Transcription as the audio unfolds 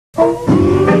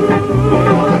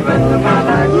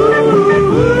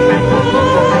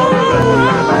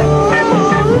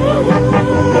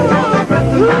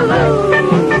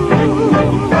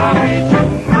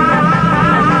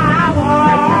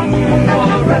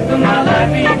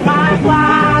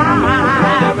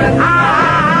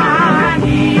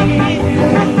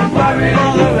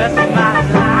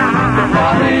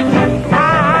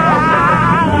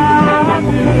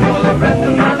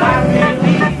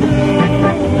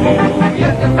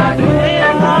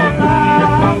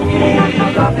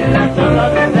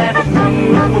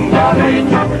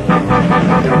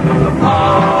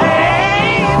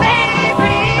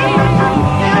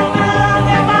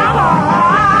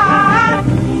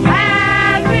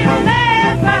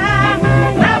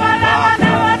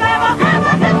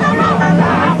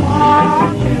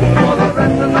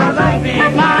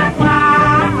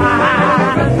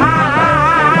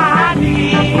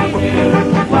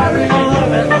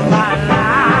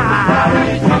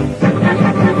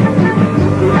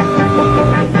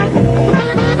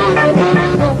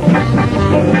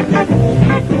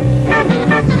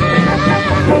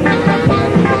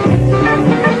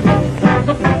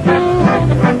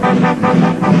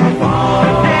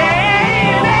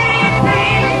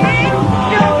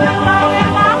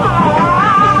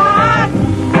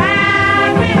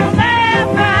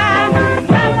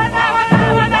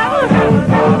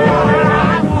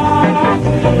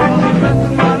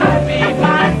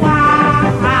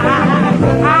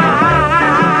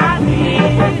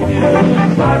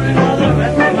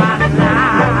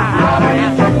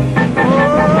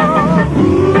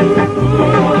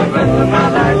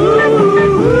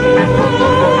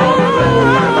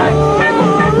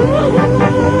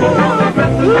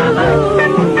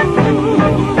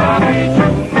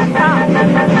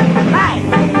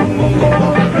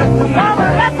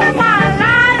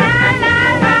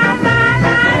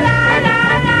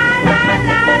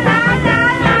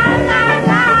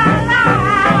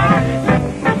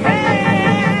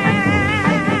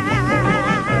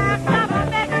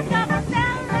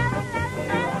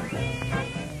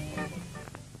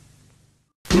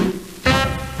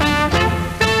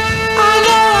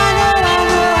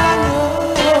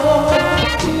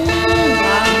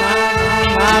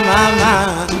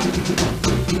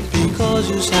Because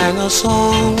you sang a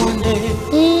song one day,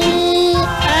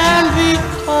 and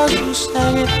because you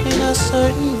sang it in a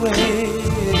certain way,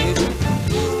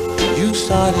 you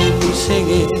started me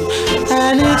singing,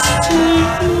 and it's to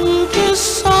you this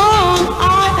song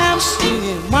I am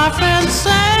singing. My friend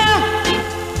Sam,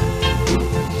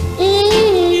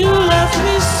 you left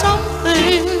me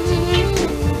something,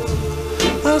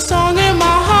 a song in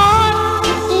my heart,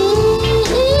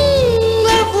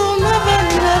 that will never,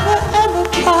 never, ever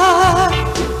part.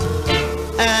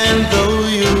 And though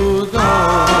you're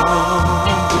gone,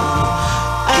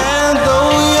 and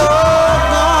though you're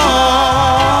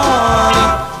gone,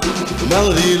 the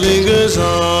melody lingers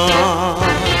on.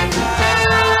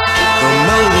 The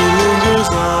melody lingers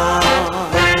on.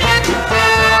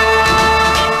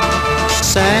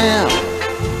 Sam,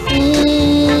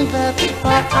 that's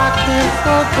why I can't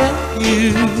forget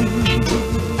you.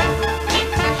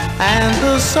 And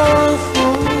the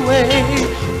soulful way,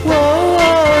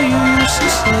 whoa, you used to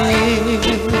sing.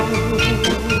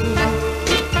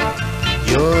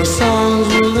 Your songs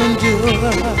will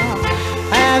endure